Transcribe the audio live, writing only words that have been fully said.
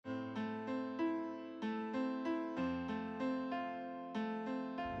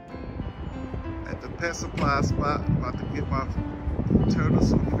At the pet supply spot, about to get my turtles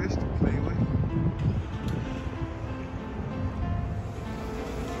some fish to play with.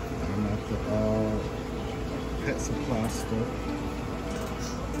 I'm at the pet supply store.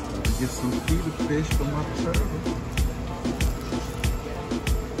 About to get some feeder fish for my turtles.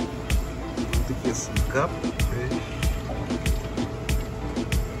 About to get some guppy fish.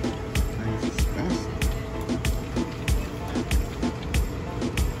 Things expensive.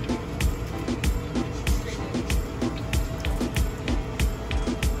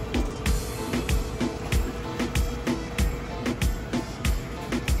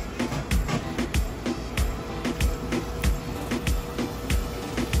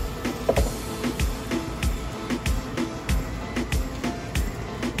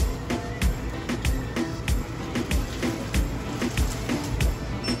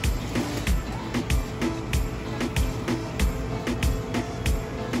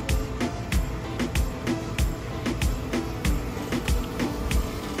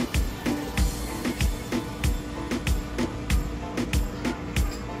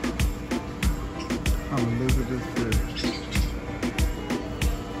 Look at this fish.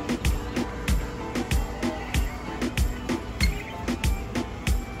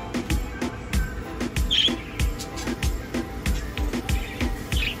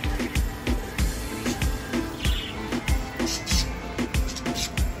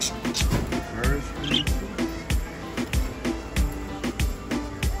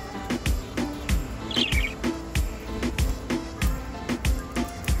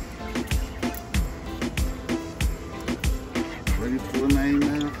 Ready for a name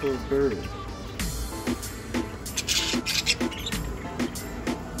now for a bird.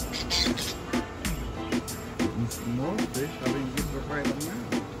 Getting some more fish. I didn't get the right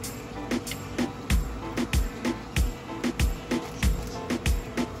amount.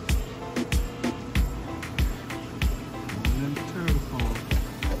 And then the turtle pond.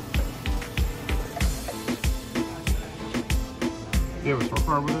 You have a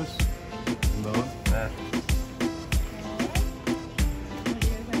scorecard with us? No. Nah.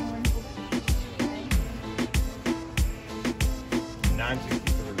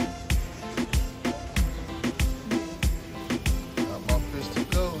 Got my fish to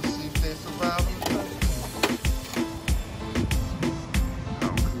go and see if they survive on the turtle pond.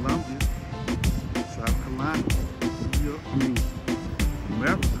 Out in Columbia, South Carolina, New York,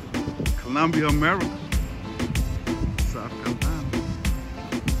 America. Columbia, America. South Carolina.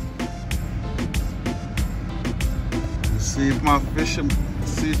 See if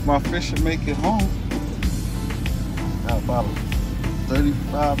my fish will make it home. Got about a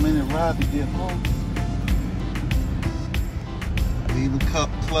 35-minute ride to get home. Even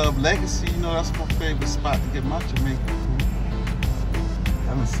Club Legacy, you know that's my favorite spot to get my Jamaican food. I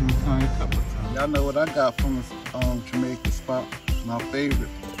haven't seen it come a couple of times. Y'all know what I got from this Jamaican spot. My favorite.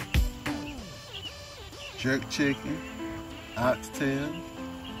 Jerk chicken, oxtail,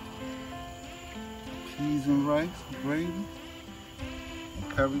 peas and rice, gravy, and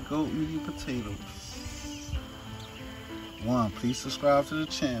curry goat meat and potatoes. Please subscribe to the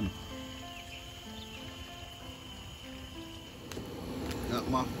channel. Got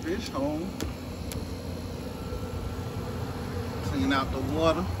my fish home. Clean out the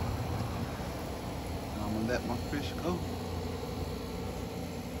water. I'm gonna let my fish go.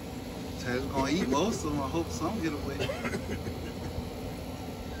 Ted's gonna eat most of them. I hope some get away.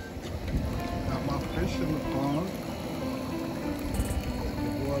 Got my fish in the pond.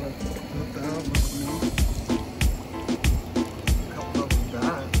 The water looked out with me. A couple of them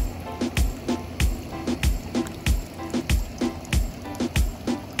died.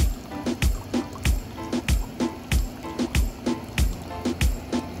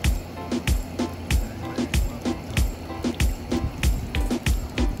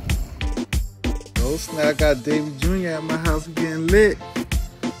 Now I got David Jr. at my house getting lit.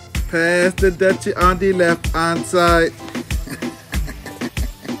 Pass the Dutchie on the left hand side.